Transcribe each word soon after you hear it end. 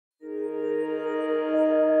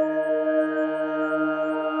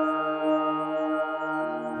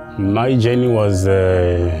My journey was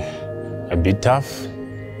a bit tough.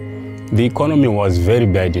 The economy was very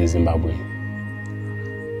bad in Zimbabwe.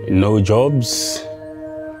 No jobs,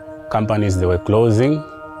 companies they were closing,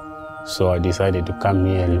 so I decided to come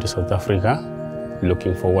here to South Africa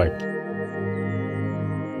looking for work.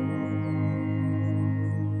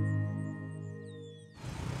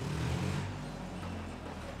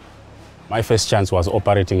 My first chance was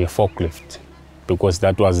operating a forklift because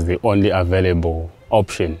that was the only available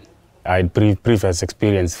option. I had previous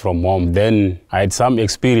experience from home. Then I had some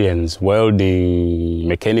experience welding,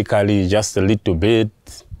 mechanically, just a little bit.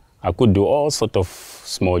 I could do all sorts of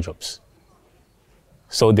small jobs.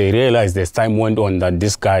 So they realized as time went on that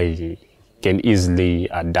this guy can easily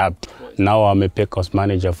adapt. Now I'm a packhouse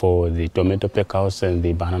manager for the tomato packhouse and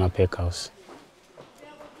the banana packhouse.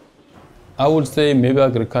 I would say maybe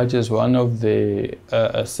agriculture is one of the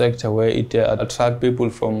sector where it attracts people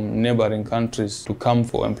from neighboring countries to come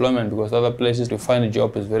for employment, because other places to find a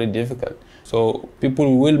job is very difficult. So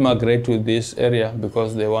people will migrate to this area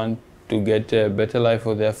because they want to get a better life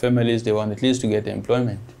for their families. They want at least to get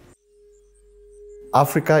employment.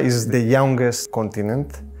 Africa is the youngest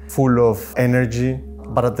continent, full of energy,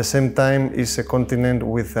 but at the same time is a continent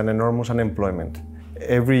with an enormous unemployment.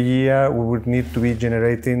 Every year we would need to be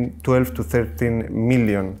generating 12 to 13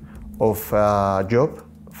 million of jobs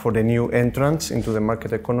for the new entrants into the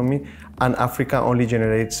market economy, and Africa only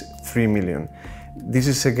generates 3 million. This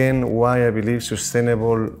is again why I believe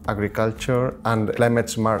sustainable agriculture and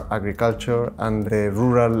climate-smart agriculture and the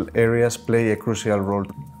rural areas play a crucial role.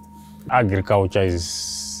 Agriculture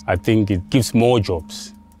is, I think it gives more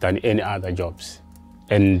jobs than any other jobs,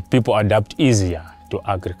 and people adapt easier to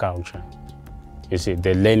agriculture. You see,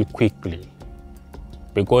 they learn quickly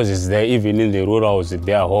because it's there, even in the rurals,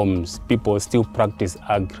 their homes, people still practice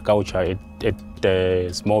agriculture at a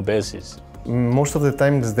small basis. Most of the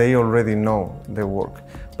times they already know the work,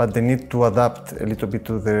 but they need to adapt a little bit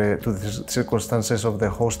to the circumstances of the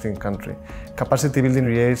hosting country. Capacity building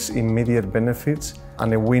creates immediate benefits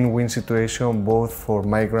and a win-win situation both for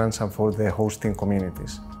migrants and for the hosting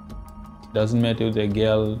communities. Doesn't matter if the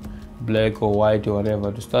girl black or white or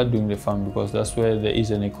whatever, to start doing the farm, because that's where there is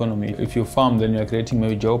an economy. If you farm, then you're creating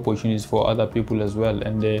maybe job opportunities for other people as well.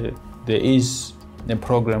 And there is a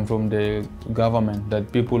program from the government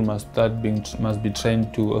that people must be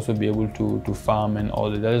trained to also be able to farm and all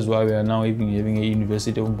that. That is why we are now even having a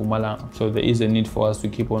university of Mpumalanga. So there is a need for us to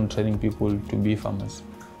keep on training people to be farmers.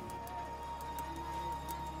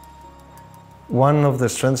 One of the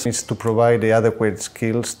strengths is to provide the adequate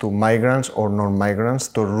skills to migrants or non-migrants,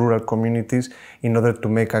 to rural communities, in order to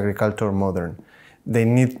make agriculture modern. They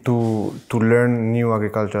need to learn new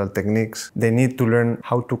agricultural techniques. They need to learn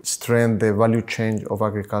how to strengthen the value chain of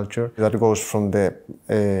agriculture that goes from the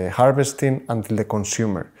harvesting until the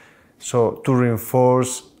consumer. So to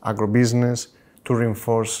reinforce agribusiness, to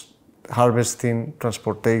reinforce harvesting,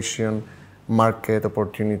 transportation, market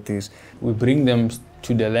opportunities. We bring them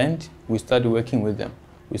to the land, we start working with them.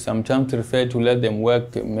 We sometimes prefer to let them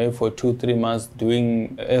work maybe for 2-3 months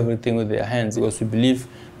doing everything with their hands, because we believe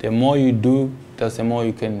the more you do, that's the more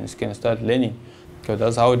you can start learning. Because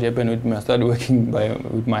that's how it happened with me. I started working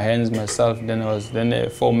with my hands myself, then I was a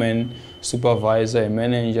foreman, supervisor, a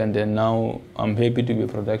manager, and then now I'm happy to be a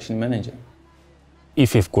production manager.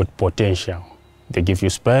 If you've got potential, they give you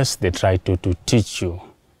space, they try to teach you.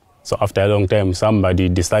 So after a long time, somebody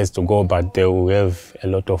decides to go, but they will have a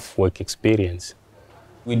lot of work experience.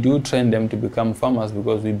 We do train them to become farmers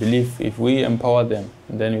because we believe if we empower them,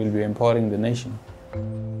 then we'll be empowering the nation.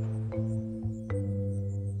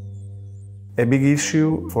 A big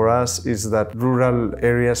issue for us is that rural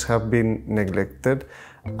areas have been neglected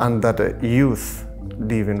and that youth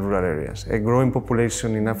live in rural areas. A growing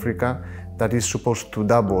population in Africa that is supposed to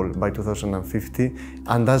double by 2050,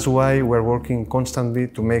 and that's why we're working constantly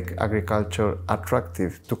to make agriculture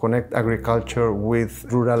attractive, to connect agriculture with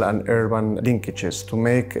rural and urban linkages, to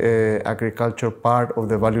make agriculture part of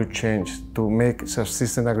the value chain, to make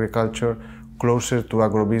subsistence agriculture closer to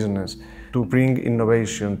agrobusiness, to bring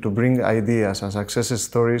innovation, to bring ideas and success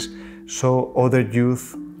stories, so other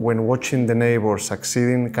youth, when watching the neighbors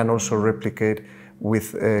succeeding, can also replicate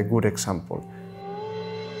with a good example.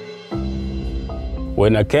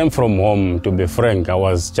 When I came from home, to be frank, I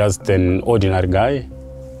was just an ordinary guy.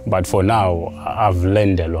 But for now, I've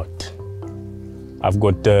learned a lot. I've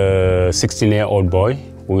got a 16-year-old boy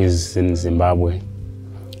who is in Zimbabwe.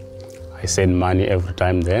 I send money every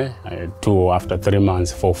time there, after 3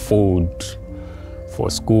 months for food, for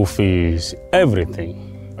school fees,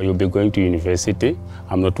 everything. You'll be going to university.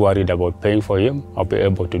 I'm not worried about paying for him. I'll be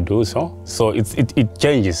able to do so. So it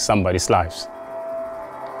changes somebody's lives.